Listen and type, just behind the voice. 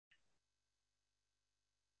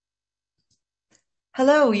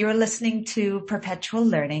Hello, you're listening to Perpetual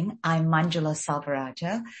Learning. I'm Manjula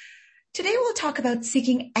Salvaraja. Today we'll talk about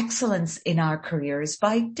seeking excellence in our careers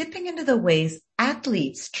by dipping into the ways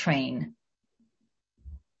athletes train.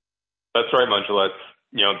 That's right, Manjula. It's,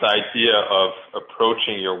 the idea of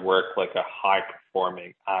approaching your work like a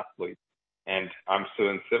high-performing athlete. And I'm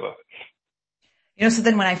Sudhin Siva. So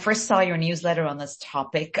then when I first saw your newsletter on this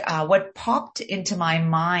topic, what popped into my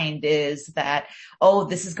mind is that,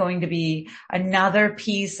 this is going to be another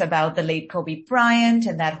piece about the late Kobe Bryant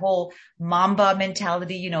and that whole Mamba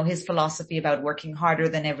mentality, his philosophy about working harder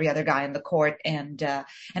than every other guy on the court and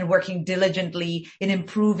working diligently in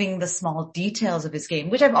improving the small details of his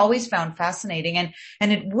game, which I've always found fascinating.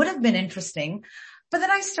 And it would have been interesting. But then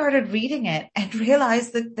I started reading it and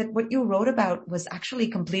realized that what you wrote about was actually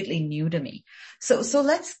completely new to me. So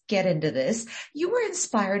let's get into this. You were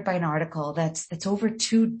inspired by an article that's over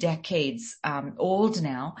 2 decades old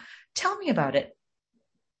now. Tell me about it.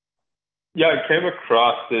 Yeah, I came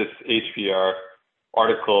across this HBR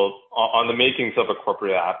article on the makings of a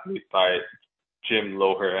corporate athlete by Jim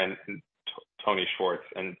Loher and Tony Schwartz.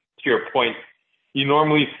 And to your point, you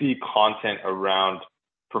normally see content around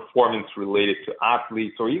performance related to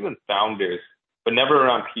athletes or even founders, but never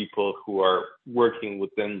around people who are working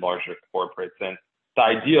within larger corporates. And the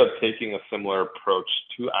idea of taking a similar approach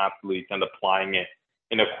to athletes and applying it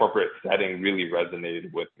in a corporate setting really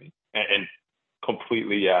resonated with me, and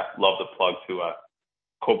completely love the plug to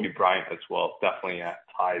Kobe Bryant as well. Definitely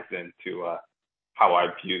ties into how I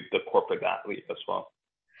view the corporate athlete as well.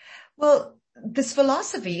 Well, this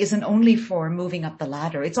philosophy isn't only for moving up the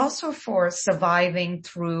ladder. It's also for surviving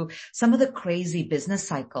through some of the crazy business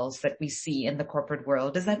cycles that we see in the corporate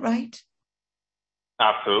world. Is that right?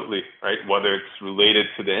 Absolutely, right? Whether it's related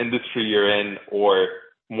to the industry you're in or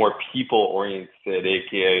more people-oriented,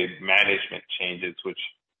 aka management changes, which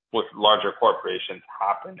with larger corporations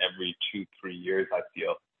happen every 2-3 years, I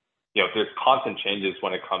feel. There's constant changes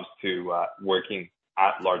when it comes to working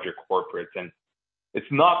at larger corporates. And it's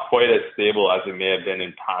not quite as stable as it may have been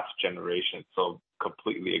in past generations. So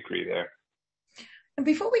completely agree there. And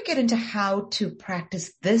before we get into how to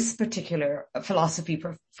practice this particular philosophy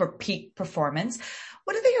for peak performance,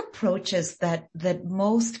 what are the approaches that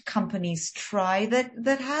most companies try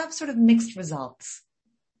that have sort of mixed results?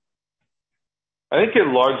 I think it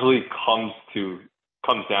largely comes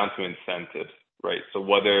down to incentives, right? So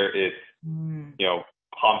whether it's,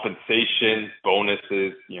 compensation,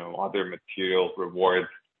 bonuses, other material rewards,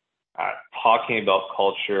 talking about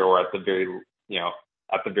culture, or at the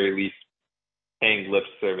very least, paying lip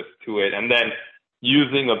service to it, and then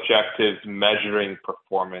using objectives, measuring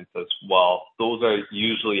performance as well. Those are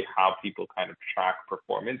usually how people kind of track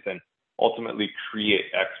performance and ultimately create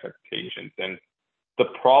expectations. And the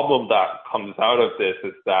problem that comes out of this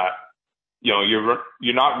is that,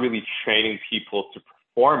 you're not really training people to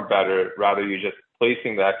perform better. Rather, you're just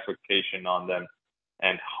placing the expectation on them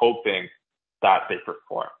and hoping that they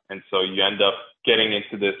perform. And so you end up getting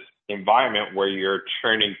into this environment where you're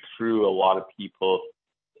churning through a lot of people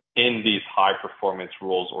in these high performance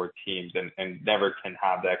roles or teams and never can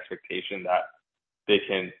have the expectation that they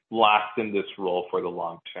can last in this role for the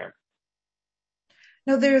long term.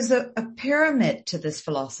 Now, there's a pyramid to this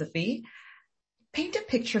philosophy. Paint a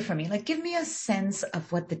picture for me, give me a sense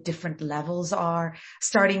of what the different levels are,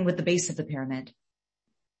 starting with the base of the pyramid.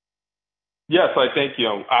 Yes, I think,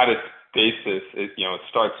 at its basis, it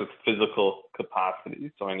starts with physical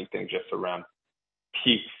capacity. So anything just around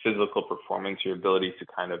peak physical performance, your ability to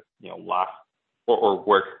kind of, last or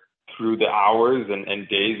work through the hours and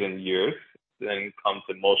days and years. Then comes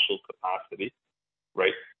emotional capacity,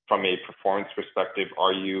 right? From a performance perspective,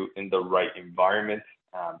 are you in the right environment,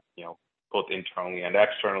 both internally and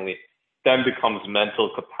externally? Then becomes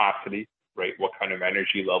mental capacity, right? What kind of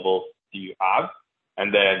energy levels do you have?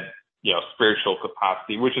 And then, spiritual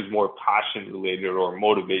capacity, which is more passion related or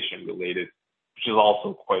motivation related, which is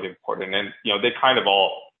also quite important. And, they kind of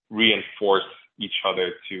all reinforce each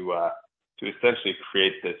other to essentially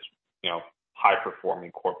create this, high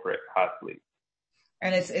performing corporate athlete.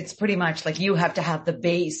 And it's pretty much like you have to have the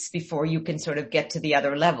base before you can sort of get to the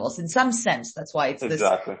other levels. In some sense, that's why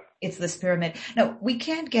it's this pyramid. Now, we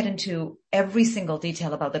can't get into every single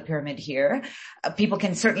detail about the pyramid here. People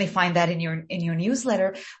can certainly find that in your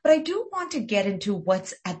newsletter, but I do want to get into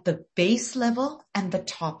what's at the base level and the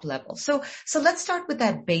top level. So let's start with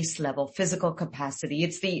that base level, physical capacity.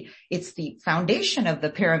 It's the foundation of the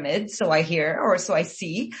pyramid, so I hear, or so I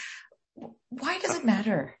see. Why does it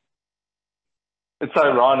matter? It's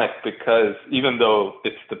ironic because even though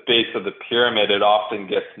it's the base of the pyramid, it often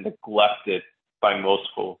gets neglected by most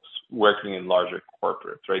folks working in larger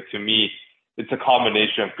corporates, right? To me, it's a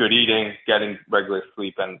combination of good eating, getting regular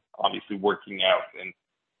sleep, and obviously working out. And,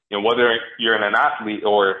 whether you're an athlete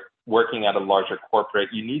or working at a larger corporate,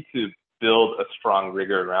 you need to build a strong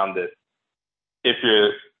rigor around this if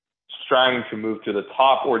you're striving to move to the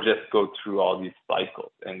top or just go through all these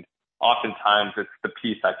cycles. And oftentimes it's the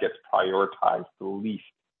piece that gets prioritized the least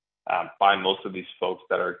by most of these folks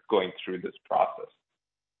that are going through this process.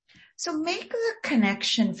 So make the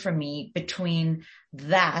connection for me between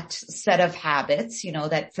that set of habits,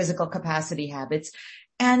 that physical capacity habits,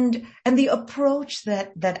 and the approach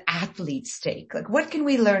that athletes take. Like, what can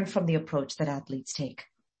we learn from the approach that athletes take?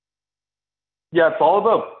 Yeah, it's all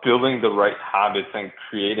about building the right habits and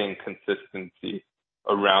creating consistency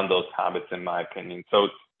around those habits, in my opinion. So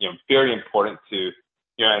it's, very important to,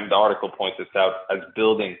 and the article points this out as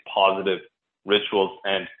building positive rituals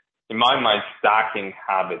and, in my mind, stacking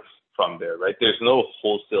habits from there, right? There's no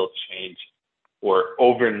wholesale change or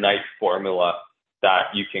overnight formula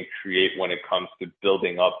that you can create when it comes to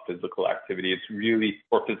building up physical activity. It's really,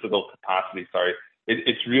 or physical capacity, sorry.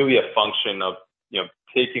 It's really a function of,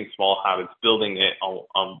 taking small habits, building it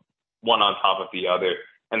on one on top of the other.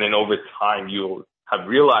 And then over time, you'll have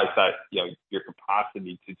realized that, your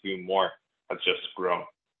capacity to do more has just grown.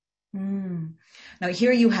 Now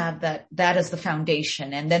here you have that is the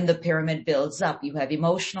foundation, and then the pyramid builds up. You have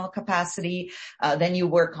emotional capacity, then you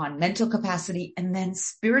work on mental capacity, and then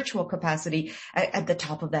spiritual capacity at the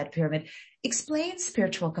top of that pyramid. Explain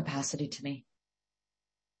spiritual capacity to me.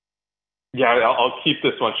 Yeah, I'll keep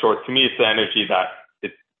this one short. To me, it's the energy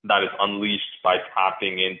that is unleashed by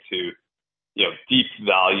tapping into, deep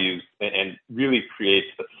values and really creates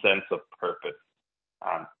a sense of purpose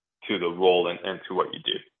to the role and to what you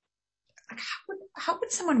do. How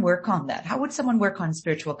would someone work on that? How would someone work on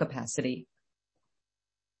spiritual capacity?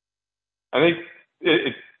 I think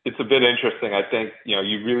it's a bit interesting. I think,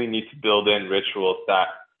 you really need to build in rituals that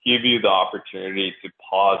give you the opportunity to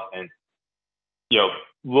pause and,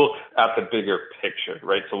 look at the bigger picture,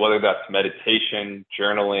 right? So whether that's meditation,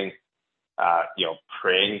 journaling,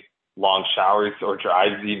 praying, long showers or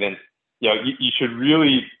drives even, you should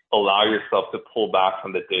really allow yourself to pull back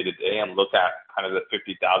from the day-to-day and look at kind of the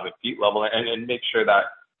 50,000 feet level and make sure that,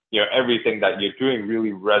 everything that you're doing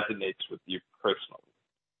really resonates with you personally.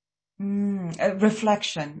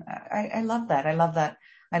 Reflection. I love that. I love that.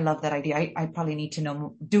 I love that idea. I probably need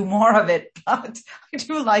to do more of it, but I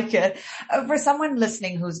do like it. For someone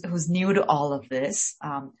listening who's new to all of this,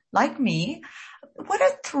 like me, what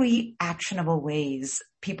are 3 actionable ways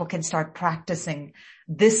people can start practicing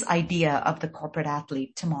this idea of the corporate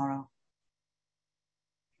athlete tomorrow?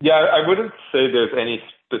 Yeah, I wouldn't say there's any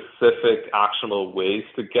specific actionable ways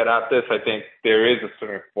to get at this. I think there is a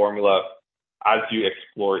certain formula as you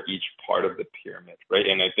explore each part of the pyramid, right?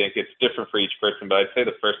 And I think it's different for each person, but I'd say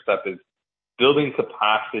the first step is building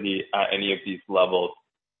capacity at any of these levels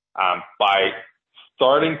by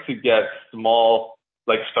starting to get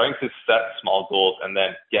starting to set small goals and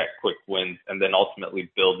then get quick wins and then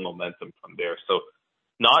ultimately build momentum from there. So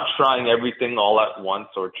not trying everything all at once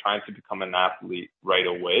or trying to become an athlete right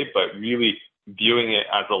away, but really viewing it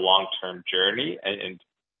as a long-term journey and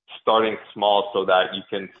starting small so that you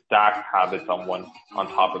can stack habits on one on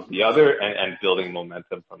top of the other and building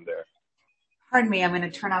momentum from there. Pardon me, I'm going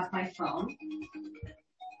to turn off my phone.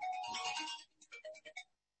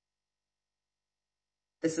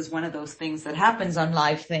 This is one of those things that happens on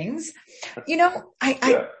live things.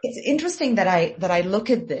 It's interesting that I look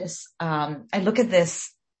at this. I look at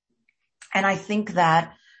this and I think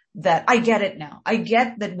that I get it now. I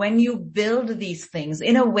get that when you build these things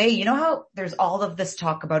in a way, how there's all of this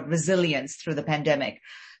talk about resilience through the pandemic.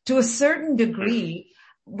 To a certain degree,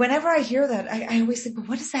 whenever I hear that, I always think, but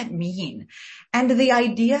what does that mean? And the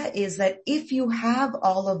idea is that if you have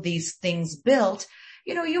all of these things built,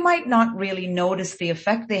 you might not really notice the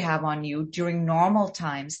effect they have on you during normal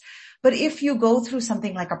times. But if you go through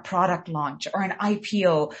something like a product launch or an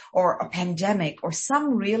IPO or a pandemic or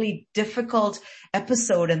some really difficult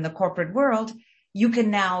episode in the corporate world, you can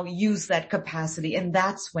now use that capacity, and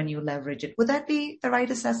that's when you leverage it. Would that be the right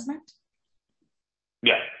assessment?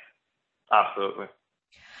 Yeah, absolutely.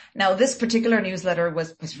 Now, this particular newsletter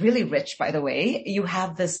was really rich, by the way. You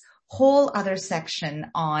have this whole other section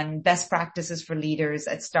on best practices for leaders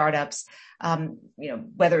at startups,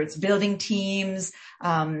 whether it's building teams,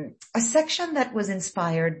 a section that was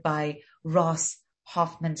inspired by Ross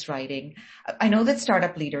Hoffman's writing. I know that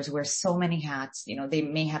startup leaders wear so many hats. They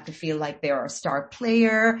may have to feel like they're a star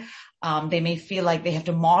player. They may feel like they have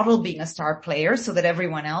to model being a star player so that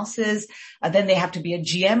everyone else is. Then they have to be a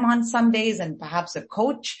GM on some days and perhaps a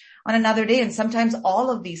coach on another day, and sometimes all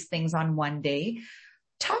of these things on one day.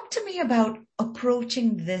 Talk to me about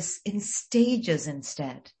approaching this in stages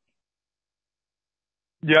instead.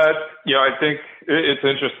 Yeah, I think it's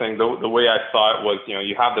interesting. The way I saw it was,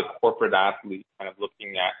 you have the corporate athlete kind of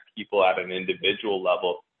looking at people at an individual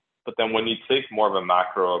level, but then when you take more of a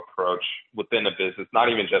macro approach within a business, not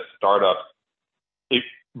even just startups, it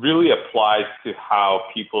really applies to how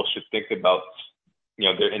people should think about,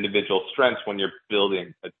 their individual strengths when you're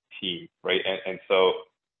building a team, right? And so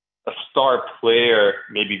a star player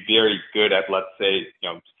may be very good at, let's say,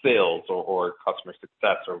 sales or customer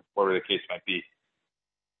success or whatever the case might be.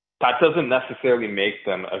 That doesn't necessarily make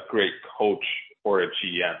them a great coach or a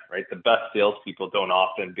GM, right? The best salespeople don't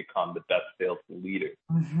often become the best sales leaders,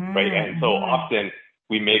 right? And so often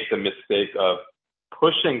we make the mistake of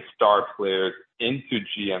pushing star players into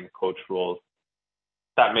GM coach roles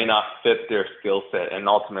that may not fit their skill set, and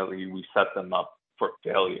ultimately we set them up for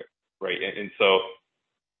failure, right? And so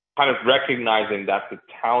kind of recognizing that the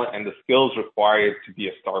talent and the skills required to be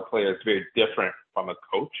a star player is very different from a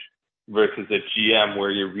coach versus a GM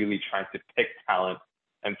where you're really trying to pick talent.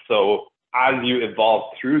 And so as you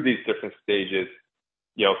evolve through these different stages,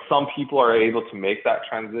 some people are able to make that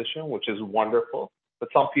transition, which is wonderful, but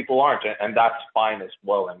some people aren't, and that's fine as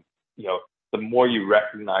well. And, the more you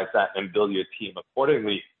recognize that and build your team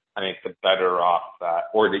accordingly, I think the better off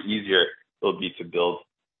or the easier it'll be to build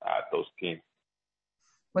those teams.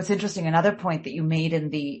 What's interesting, another point that you made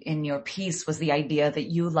in your piece was the idea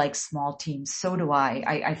that you like small teams. So do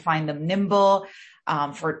I. I find them nimble,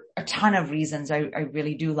 for a ton of reasons. I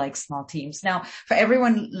really do like small teams. Now, for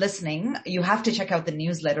everyone listening, you have to check out the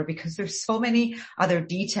newsletter because there's so many other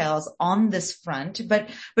details on this front. But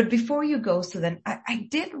before you go, so then I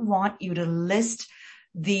did want you to list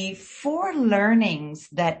the 4 learnings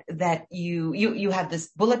that you have this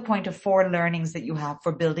bullet point of 4 learnings that you have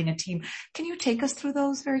for building a team. Can you take us through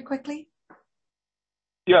those very quickly?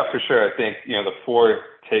 Yeah, for sure. I think, the 4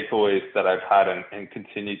 takeaways that I've had and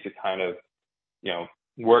continue to kind of,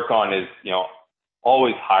 work on is,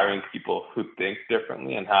 always hiring people who think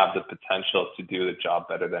differently and have the potential to do the job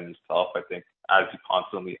better than yourself. I think as you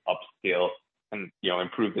constantly upscale and,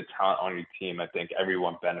 improve the talent on your team, I think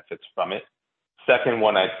everyone benefits from it. Second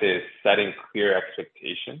one I'd say is setting clear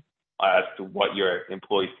expectations as to what your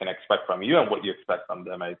employees can expect from you and what you expect from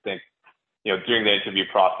them. I think, during the interview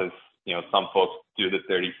process, some folks do the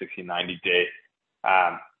 30, 60, 90 day,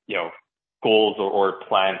 goals or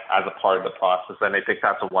plan as a part of the process. And I think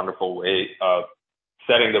that's a wonderful way of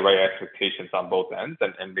setting the right expectations on both ends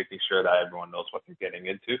and making sure that everyone knows what they're getting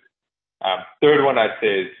into. Third one I'd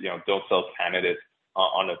say is, don't sell candidates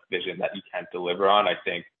on a vision that you can't deliver on. I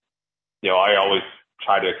think, I always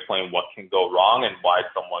try to explain what can go wrong and why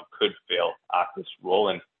someone could fail at this role.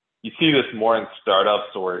 And you see this more in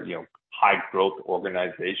startups or, high growth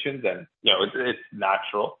organizations. And, it's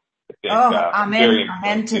natural. I think,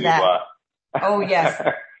 amen to that. Oh, yes.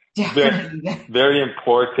 Definitely. Very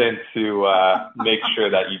important to make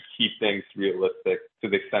sure that you keep things realistic to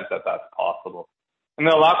the extent that that's possible. And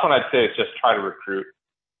then the last one I'd say is just try to recruit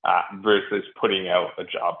versus putting out a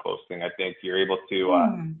job posting. I think you're able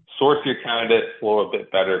to source your candidate flow a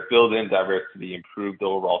bit better, build in diversity, improve the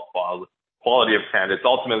overall quality of candidates,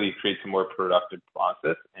 ultimately create a more productive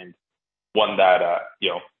process and one that,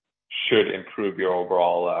 should improve your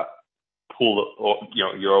overall pool,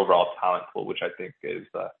 your overall talent pool, which I think is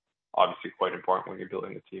obviously quite important when you're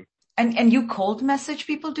building a team. And you cold message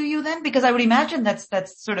people, do you then? Because I would imagine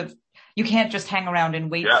that's sort of, you can't just hang around and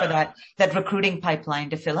wait for that recruiting pipeline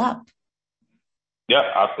to fill up. Yeah,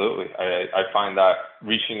 absolutely. I find that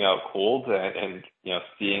reaching out cold and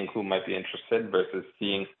seeing who might be interested versus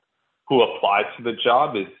seeing who applies to the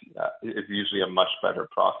job is usually a much better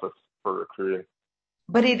process for recruiting.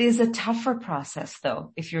 But it is a tougher process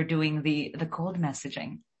though, if you're doing the cold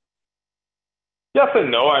messaging. Yes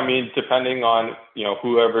and no. I mean, depending on,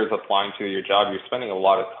 whoever is applying to your job, you're spending a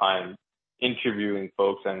lot of time interviewing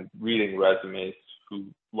folks and reading resumes who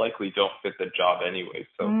likely don't fit the job anyway.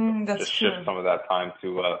 So just shift some of that time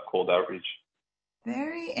to cold outreach.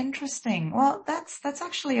 Very interesting. Well, that's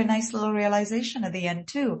actually a nice little realization at the end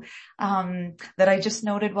too, that I just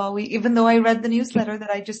noted even though I read the newsletter,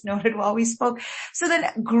 that I just noted while we spoke. So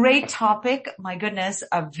then, great topic. My goodness,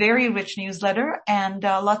 a very rich newsletter and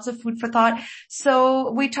lots of food for thought.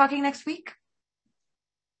 So we talking next week?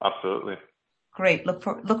 Absolutely. Great. Look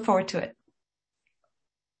forward to it.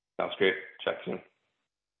 Sounds great. Chat soon.